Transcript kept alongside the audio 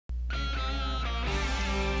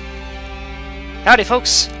Howdy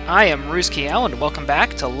folks, I am Ruzkiel and welcome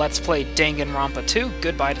back to Let's Play Danganronpa 2,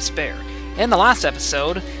 Goodbye Despair. In the last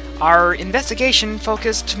episode, our investigation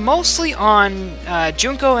focused mostly on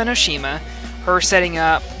Junko and Oshima, her setting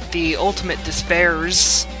up the Ultimate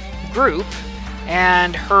Despairs group,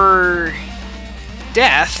 and her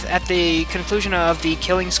death at the conclusion of the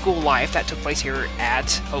killing school life that took place here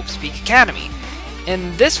at Hope's Peak Academy.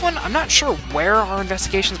 In this one, I'm not sure where our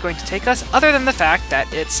investigation is going to take us, other than the fact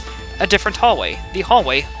that it's a different hallway, the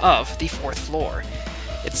hallway of the 4th floor.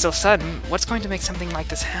 It's so sudden, what's going to make something like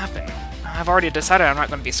this happen? I've already decided I'm not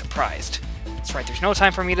going to be surprised. That's right, there's no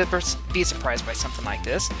time for me to be surprised by something like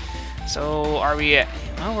this. So, are we at...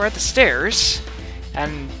 well, we're at the stairs,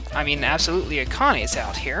 and, I mean, absolutely Akane's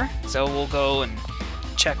out here, so we'll go and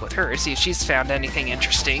check with her, see if she's found anything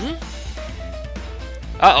interesting.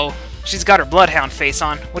 Uh-oh, she's got her bloodhound face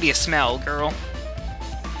on. What do you smell, girl?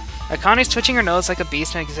 Akane's twitching her nose like a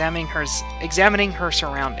beast and examining her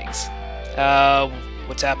surroundings.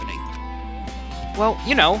 What's happening? Well,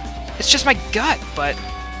 you know, it's just my gut, but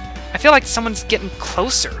I feel like someone's getting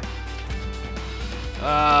closer.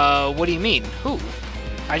 What do you mean? Who?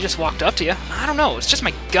 I just walked up to you. I don't know, it's just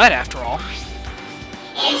my gut after all.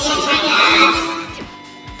 It's just my gut.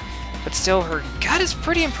 But still, her gut is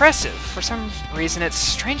pretty impressive. For some reason, it's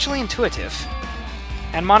strangely intuitive.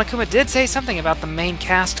 And Monokuma did say something about the main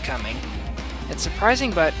cast coming. It's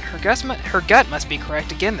surprising, but her gut must be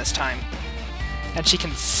correct again this time. And she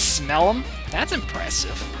can smell them? That's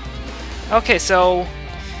impressive. Okay, so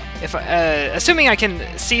if assuming I can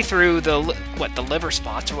see through the liver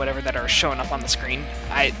spots or whatever that are showing up on the screen,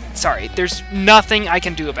 sorry, there's nothing I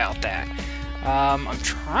can do about that. I'm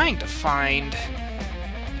trying to find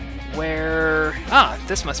where...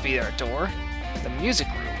 this must be our door. The music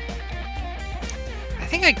room. I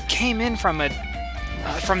think I came in from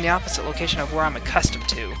the opposite location of where I'm accustomed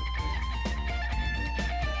to.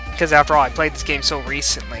 Because after all, I played this game so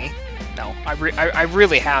recently. No, I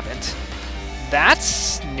really haven't.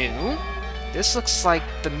 That's new. This looks like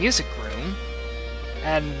the music room.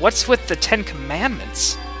 And what's with the 10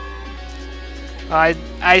 Commandments?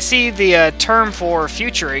 I see the term for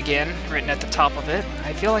future again, written at the top of it.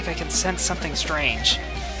 I feel like I can sense something strange.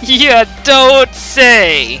 Yeah, don't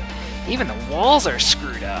say! Even the walls are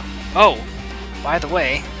screwed up. Oh, by the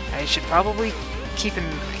way, I should probably keep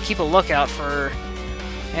a lookout for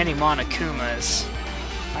any Monokumas.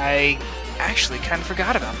 I actually kind of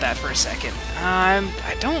forgot about that for a second.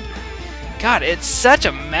 I don't... God, it's such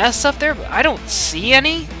a mess up there, but I don't see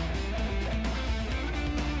any.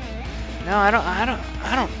 No, I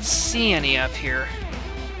don't see any up here.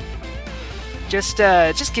 Just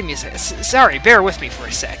give me a second. Sorry, bear with me for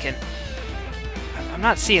a second. I'm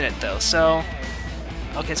not seeing it though, so...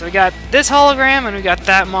 Okay, so we got this hologram and we got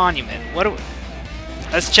that monument.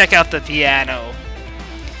 Let's check out the piano.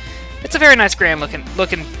 It's a very nice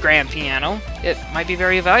looking grand piano. It might be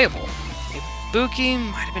very valuable. Ibuki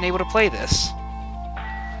might have been able to play this.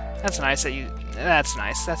 That's nice that you... That's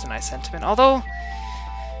nice. That's a nice sentiment. Although...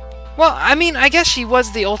 Well, I mean, I guess she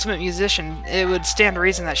was the ultimate musician. It would stand to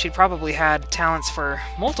reason that she probably had talents for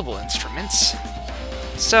multiple instruments.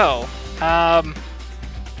 So,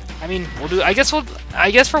 I mean, I guess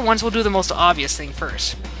for once we'll do the most obvious thing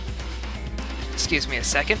first. Excuse me a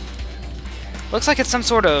second. Looks like it's some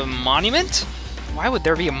sort of monument? Why would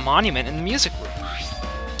there be a monument in the music room?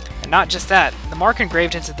 And not just that, the mark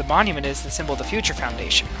engraved into the monument is the symbol of the Future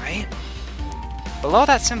Foundation, right? Below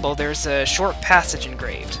that symbol, there's a short passage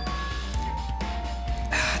engraved.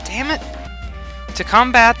 Damn it! To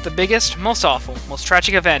combat the biggest, most awful, most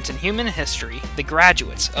tragic event in human history, the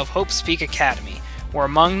graduates of Hope's Peak Academy were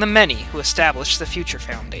among the many who established the Future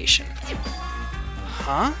Foundation.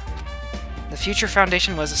 Huh? The Future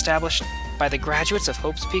Foundation was established by the graduates of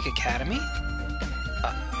Hope's Peak Academy?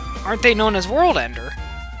 Aren't they known as World Ender?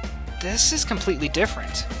 This is completely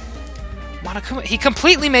different. Monokuma, he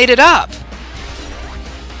completely made it up!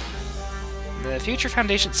 The Future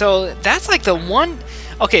Foundation, so that's like the one...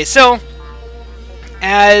 Okay, so,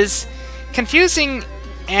 as confusing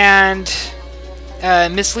and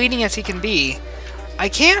misleading as he can be, I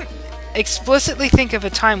can't explicitly think of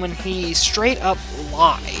a time when he straight up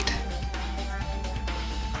lied.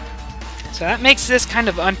 So that makes this kind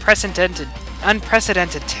of unprecedented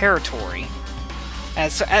territory.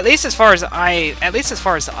 At least as far as I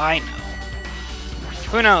know.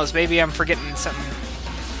 Who knows? Maybe I'm forgetting something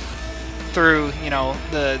through, you know,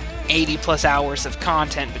 the 80+ hours of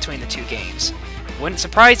content between the two games. Wouldn't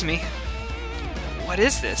surprise me. What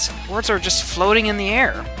is this? Words are just floating in the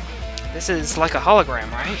air. This is like a hologram,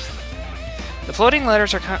 right? The floating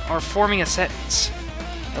letters are forming a sentence.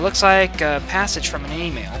 It looks like a passage from an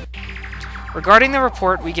email. Regarding the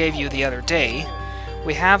report we gave you the other day,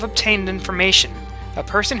 we have obtained information. A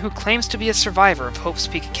person who claims to be a survivor of Hope's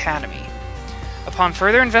Peak Academy. Upon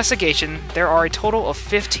further investigation, there are a total of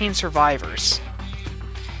 15 survivors.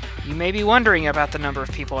 You may be wondering about the number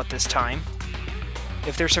of people at this time.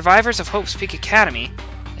 If they're survivors of Hope's Peak Academy,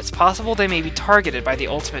 it's possible they may be targeted by the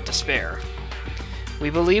ultimate despair. We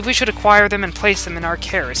believe we should acquire them and place them in our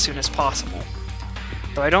care as soon as possible.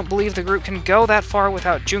 Though I don't believe the group can go that far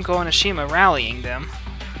without Junko and Ashima rallying them.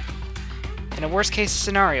 In a worst-case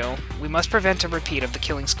scenario, we must prevent a repeat of the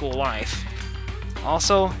killing school life.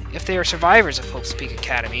 Also, if they are survivors of Hope's Peak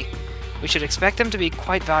Academy, we should expect them to be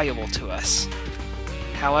quite valuable to us.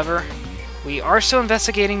 However, we are still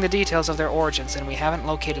investigating the details of their origins and we haven't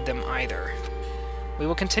located them either. We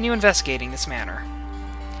will continue investigating this matter.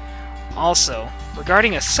 Also,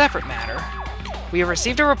 regarding a separate matter, we have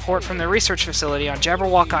received a report from the research facility on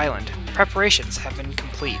Jabberwock Island. Preparations have been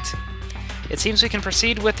complete. It seems we can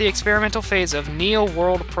proceed with the experimental phase of Neo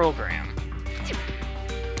World Program.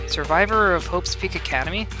 Survivor of Hope's Peak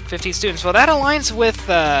Academy? 50 students. Well, that aligns with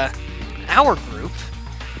our group.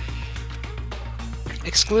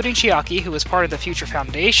 Excluding Chiaki, who was part of the Future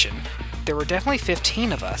Foundation, there were definitely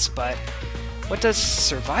 15 of us, but what does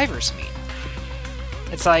survivors mean?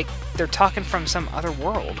 It's like they're talking from some other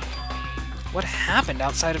world. What happened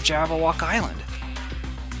outside of Jabberwock Island?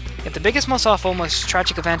 If the biggest, most awful, most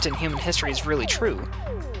tragic event in human history is really true,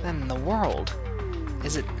 then the world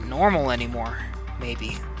isn't normal anymore,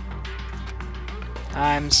 maybe.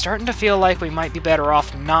 I'm starting to feel like we might be better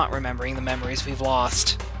off not remembering the memories we've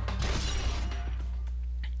lost.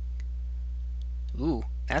 Ooh,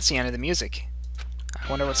 that's the end of the music. I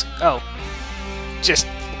wonder what's... oh.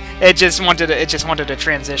 It just wanted to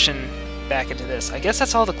transition back into this. I guess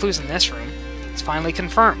that's all the clues in this room. It's finally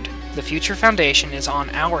confirmed. The Future Foundation is on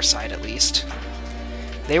our side, at least.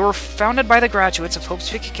 They were founded by the graduates of Hope's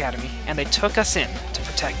Peak Academy, and they took us in to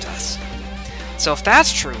protect us. So if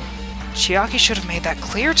that's true, Chiaki should have made that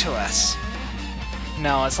clear to us.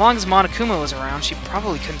 No, as long as Monokuma was around, she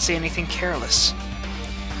probably couldn't say anything careless.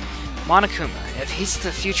 Monokuma, if he's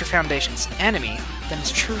the Future Foundation's enemy, then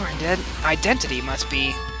his true identity must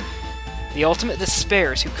be the ultimate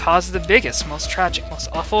despairs who caused the biggest, most tragic, most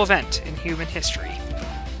awful event in human history.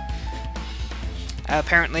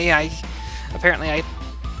 Apparently I'm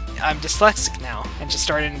dyslexic now, and just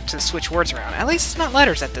starting to switch words around. At least it's not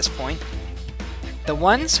letters at this point. The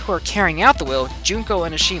ones who are carrying out the will, Junko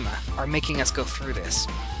and Ashima, are making us go through this.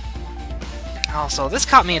 Also, this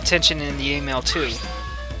caught me attention in the email too.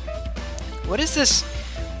 What is this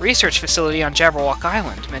research facility on Jabberwock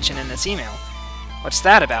Island mentioned in this email? What's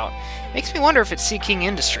that about? Makes me wonder if it's Sea King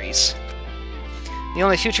Industries. The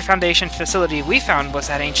only Future Foundation facility we found was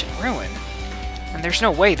that ancient ruin. And there's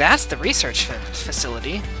no way that's the research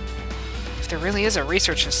facility. If there really is a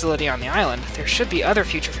research facility on the island, there should be other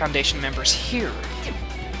Future Foundation members here.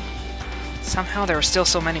 Somehow there are still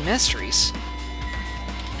so many mysteries.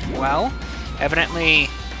 Well, evidently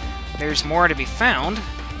there's more to be found.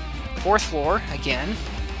 4th floor, again.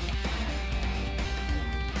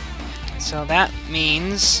 So that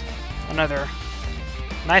means another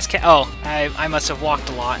nice cat. Oh, I must have walked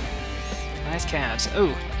a lot. Nice calves.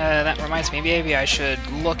 Ooh, that reminds me, maybe I should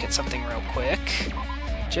look at something real quick,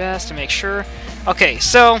 just to make sure. Okay,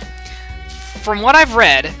 so, from what I've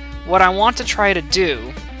read, what I want to try to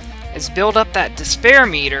do is build up that despair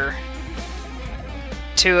meter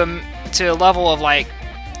to a level of, like,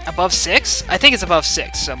 above 6? I think it's above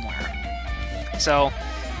 6 somewhere. So,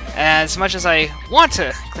 as much as I want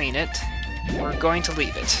to clean it, we're going to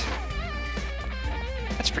leave it.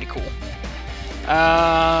 That's pretty cool.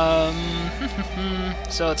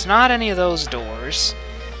 So it's not any of those doors.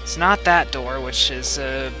 It's not that door, which is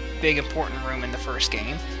a big important room in the first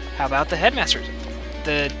game. How about the headmaster's,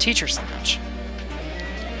 the teacher's lounge?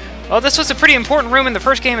 Well, this was a pretty important room in the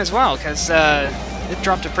first game as well, because it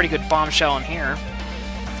dropped a pretty good bombshell in here.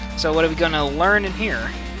 So what are we going to learn in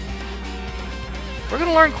here? We're going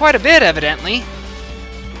to learn quite a bit, evidently.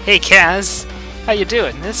 Hey, Kaz. How you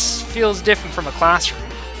doing? This feels different from a classroom.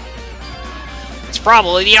 It's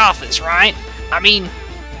probably the office, right? I mean,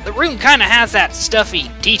 the room kind of has that stuffy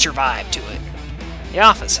teacher vibe to it. The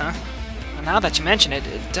office, huh? Well, now that you mention it,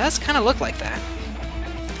 it does kind of look like that.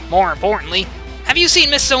 More importantly, have you seen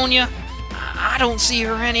Miss Sonia? I don't see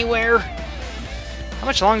her anywhere. How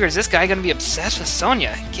much longer is this guy going to be obsessed with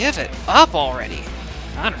Sonia? Give it up already.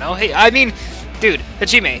 I don't know. Hey, I mean, dude,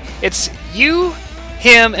 Hajime, it's you,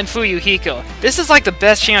 him, and Fuyuhiko. This is like the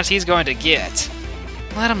best chance he's going to get.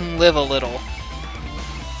 Let him live a little.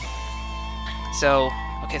 So,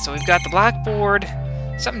 okay, so we've got the blackboard,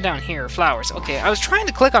 Something down here. Flowers. Okay, I was trying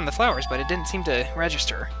to click on the flowers, but it didn't seem to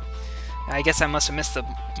register. I guess I must have missed the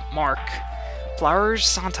mark.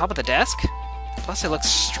 Flowers on top of the desk? Plus, it looks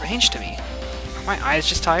strange to me. Are my eyes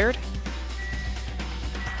just tired?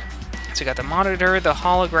 So we got the monitor, the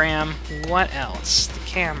hologram, what else? The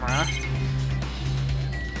camera.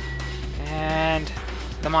 And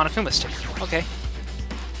the Monokuma sticker. Okay.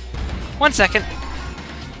 1 second.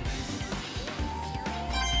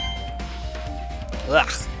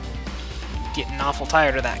 Ugh. Getting awful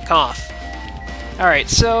tired of that cough. Alright,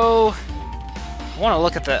 so I want to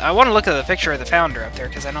look at the picture of the founder up there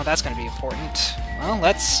because I know that's going to be important. Well,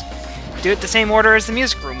 let's do it the same order as the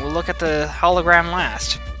music room. We'll look at the hologram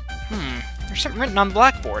last. There's something written on the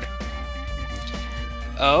blackboard.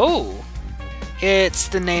 Oh, it's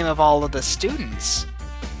the name of all of the students.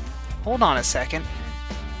 Hold on a second.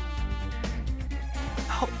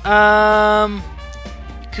 Oh,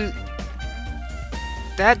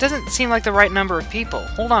 that doesn't seem like the right number of people.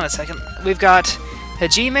 Hold on a second. We've got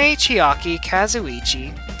Hajime, Chiaki,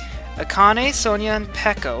 Kazuichi, Akane, Sonia, and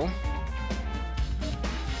Peko.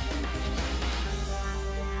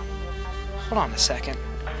 Hold on a second.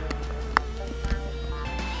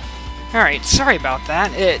 Alright, sorry about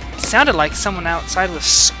that. It sounded like someone outside was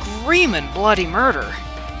screaming bloody murder.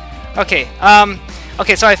 Okay,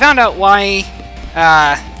 okay, so I found out why,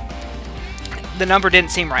 the number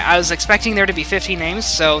didn't seem right. I was expecting there to be 50 names,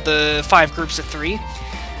 so the 5 groups of 3.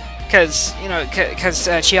 Because, you know,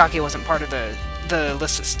 Chiaki wasn't part of the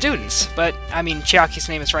list of students. But, I mean, Chiaki's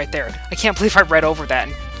name is right there. I can't believe I read over that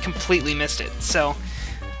and completely missed it. So,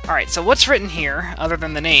 alright, so what's written here, other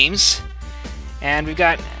than the names? And we've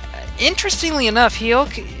got... Interestingly enough,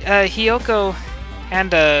 Hiyoko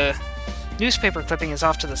and a newspaper clipping is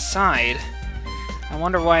off to the side. I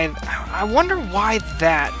wonder why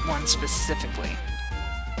that one specifically.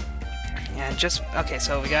 And just okay,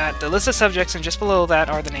 so we got the list of subjects, and just below that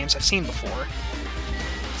are the names I've seen before.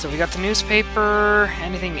 So we got the newspaper.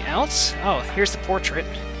 Anything else? Oh, here's the portrait.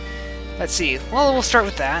 Let's see. Well, we'll start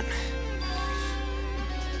with that.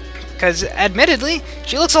 Because, admittedly,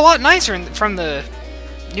 she looks a lot nicer from the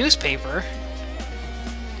newspaper.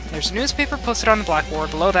 There's a newspaper posted on the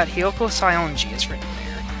blackboard. Below that, Hiyoko Saionji is written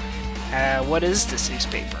there. What is this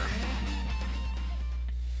newspaper?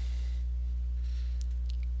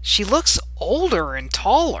 She looks older and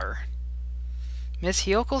taller. Miss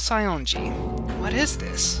Hiyoko Saionji. What is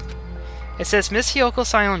this? It says Miss Hiyoko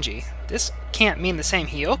Saionji. This can't mean the same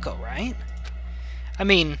Hiyoko, right? I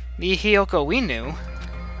mean, the Hiyoko we knew.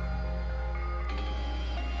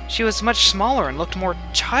 She was much smaller and looked more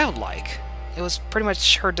childlike. It was pretty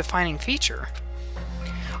much her defining feature.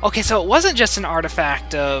 Okay, so it wasn't just an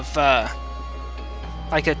artifact of,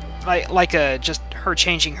 just her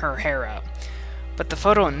changing her hair up. But the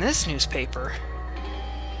photo in this newspaper,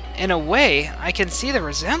 in a way, I can see the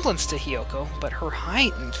resemblance to Hiyoko, but her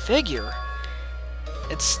height and figure,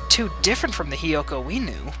 it's too different from the Hiyoko we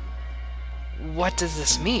knew. What does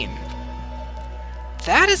this mean?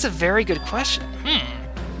 That is a very good question.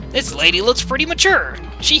 This lady looks pretty mature.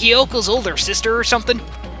 She Hiyoko's older sister or something?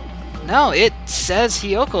 No, it says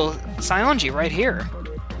Hiyoko Saionji right here.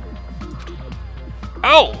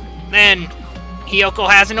 Oh, then Hiyoko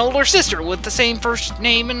has an older sister with the same first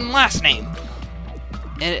name and last name.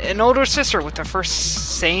 An older sister with the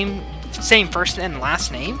same first and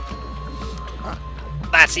last name?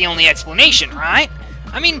 That's the only explanation, right?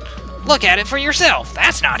 I mean, look at it for yourself.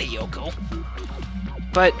 That's not Hiyoko.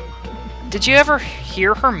 But did you ever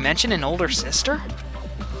hear her mention an older sister?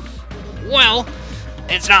 Well,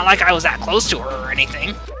 it's not like I was that close to her or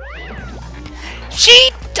anything.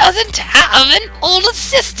 She doesn't have an older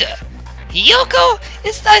sister. Hiyoko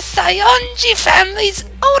is the Saionji family's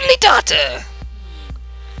only daughter.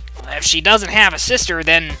 If she doesn't have a sister,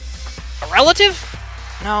 then a relative?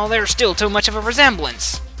 No, there's still too much of a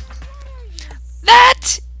resemblance.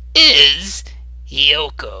 That is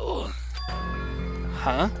Hiyoko.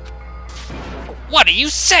 Huh? What are you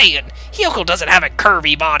saying? Hiyoko doesn't have a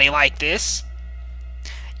curvy body like this.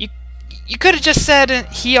 You could have just said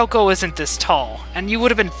Hiyoko isn't this tall, and you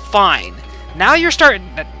would have been fine. Now you're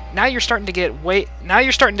starting to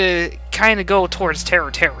kind of go towards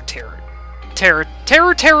territory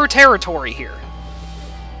here.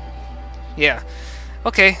 Yeah.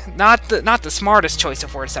 Okay, not the smartest choice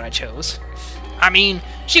of words that I chose. I mean,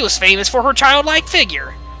 she was famous for her childlike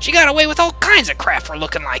figure. She got away with all kinds of crap for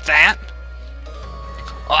looking like that.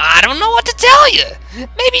 Well, I don't know what to tell you.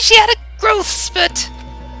 Maybe she had a growth spurt.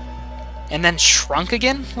 And then shrunk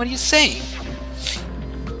again? What are you saying?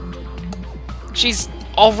 She's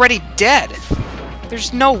already dead.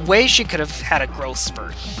 There's no way she could have had a growth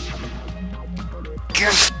spurt.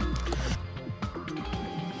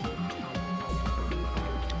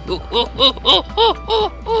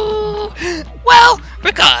 Well,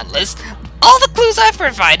 regardless, all the clues I've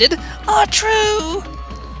provided are true.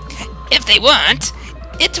 If they weren't,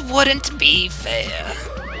 it wouldn't be fair.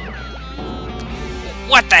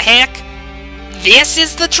 What the heck? This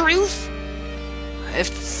is the truth?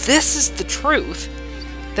 If this is the truth,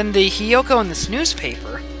 then the Hiyoko in this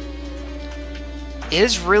newspaper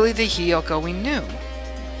is really the Hiyoko we knew.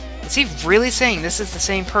 Is he really saying this is the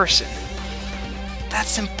same person?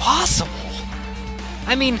 That's impossible.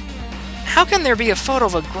 I mean, how can there be a photo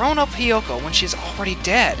of a grown-up Hiyoko when she's already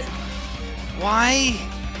dead? Why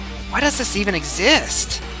does this even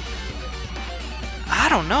exist? I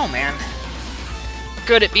don't know, man.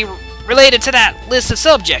 Could it be related to that list of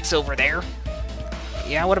subjects over there?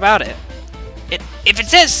 Yeah, what about it? If it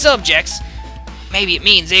says subjects, maybe it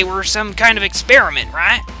means they were some kind of experiment,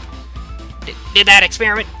 right? Did that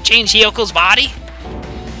experiment change Hiyoko's body?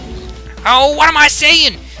 Oh, what am I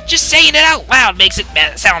saying? Just saying it out loud makes it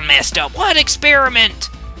sound messed up. What experiment?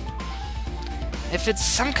 If it's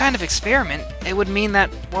some kind of experiment, it would mean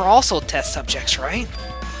that we're also test subjects, right?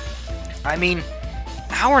 I mean,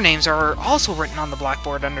 our names are also written on the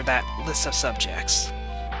blackboard under that list of subjects.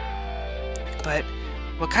 But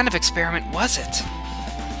what kind of experiment was it?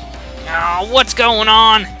 Oh, what's going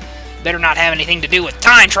on? Better not have anything to do with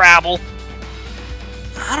time travel.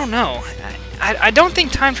 I don't know. I don't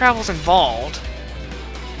think time travel's involved.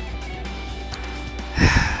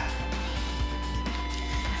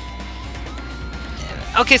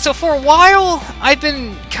 Okay, so for a while, I've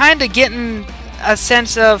been kind of getting a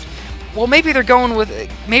sense of, well, maybe they're going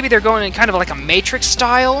in kind of like a Matrix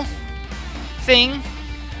style thing,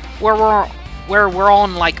 where we're all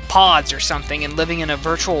in like pods or something and living in a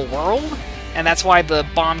virtual world, and that's why the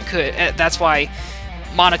bomb could, that's why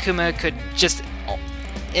Monokuma could just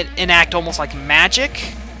enact almost like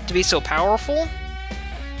magic to be so powerful,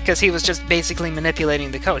 because he was just basically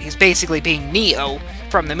manipulating the code. He's basically being Neo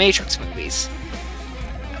from the Matrix movies.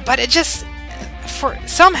 But it just,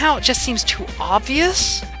 somehow it just seems too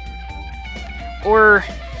obvious, or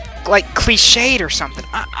like cliched or something.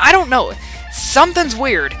 I don't know. Something's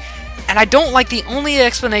weird, and I don't like the only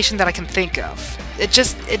explanation that I can think of. It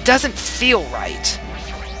doesn't feel right.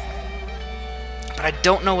 But I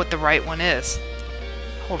don't know what the right one is.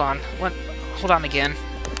 Hold on. What? Hold on again.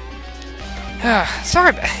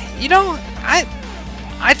 Sorry, you know, I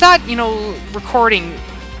thought, you know, recording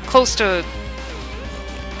close to...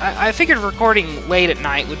 I figured recording late at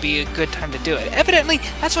night would be a good time to do it. Evidently,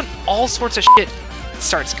 that's when all sorts of shit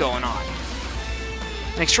starts going on.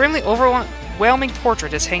 An extremely overwhelming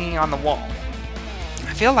portrait is hanging on the wall.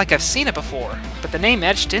 I feel like I've seen it before, but the name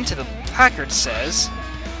etched into the placard says...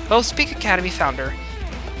 Host Peak Academy founder...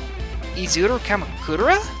 Izuru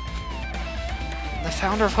Kamakura? The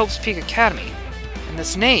founder of Hope's Peak Academy. And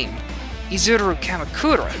this name, Izuru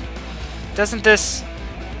Kamakura. Doesn't this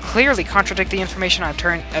clearly contradict the information I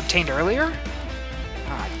obtained earlier?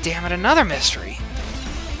 Ah, damn it, another mystery.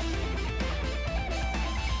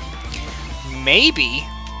 Maybe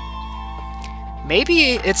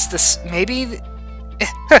it's this. Maybe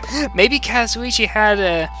Kazuichi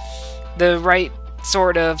had the right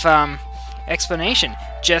sort of explanation,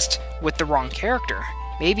 just with the wrong character.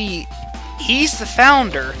 Maybe he's the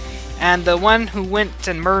founder, and the one who went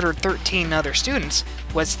and murdered 13 other students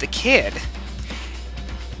was the kid.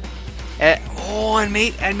 And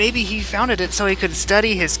maybe he founded it so he could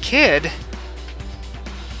study his kid.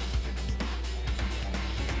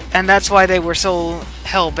 And that's why they were so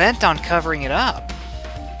hell-bent on covering it up.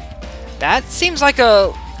 That seems like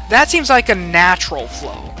a natural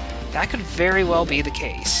flow. That could very well be the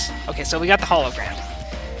case. Okay, so we got the hologram.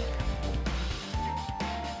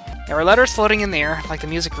 There are letters floating in the air, like the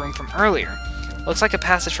music room from earlier. Looks like a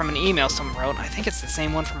passage from an email someone wrote. I think it's the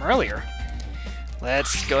same one from earlier.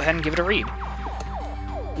 Let's go ahead and give it a read.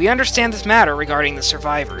 We understand this matter regarding the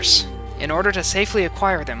survivors. In order to safely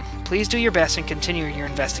acquire them, please do your best and continue your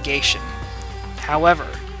investigation. However,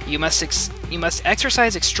 you must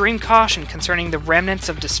exercise extreme caution concerning the remnants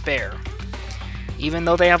of despair. Even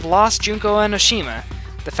though they have lost Junko and Oshima,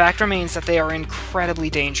 the fact remains that they are incredibly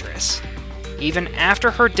dangerous. Even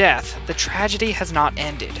after her death, the tragedy has not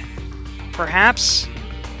ended. Perhaps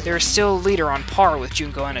there is still a leader on par with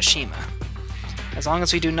Junko and Oshima. As long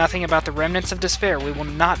as we do nothing about the remnants of despair, we will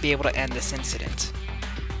not be able to end this incident.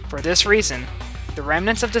 For this reason, the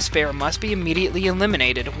remnants of despair must be immediately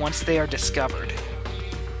eliminated once they are discovered.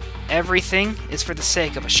 Everything is for the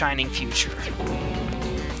sake of a shining future.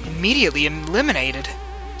 Immediately eliminated?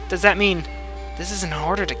 Does that mean this is in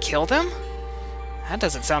order to kill them? That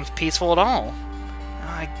doesn't sound peaceful at all.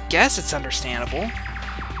 I guess it's understandable.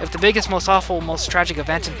 If the biggest, most awful, most tragic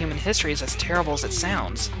event in human history is as terrible as it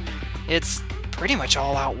sounds, it's pretty much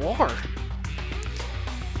all-out war.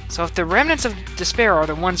 So if the remnants of despair are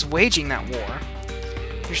the ones waging that war,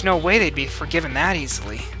 there's no way they'd be forgiven that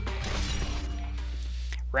easily.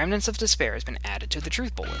 Remnants of despair has been added to the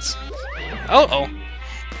truth bullets. Oh.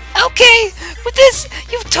 Okay, with this,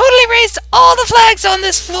 you've totally raised all the flags on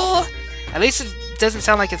this floor! At least it doesn't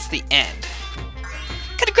sound like it's the end.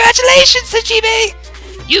 Congratulations,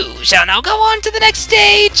 Hajime! You shall now go on to the next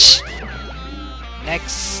stage!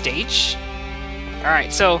 Next stage?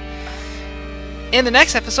 Alright, so in the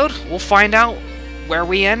next episode, we'll find out where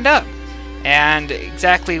we end up, and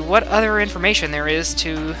exactly what other information there is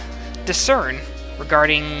to discern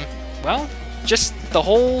regarding, well, just the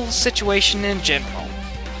whole situation in general.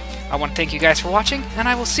 I want to thank you guys for watching, and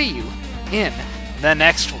I will see you in the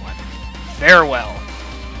next one. Farewell.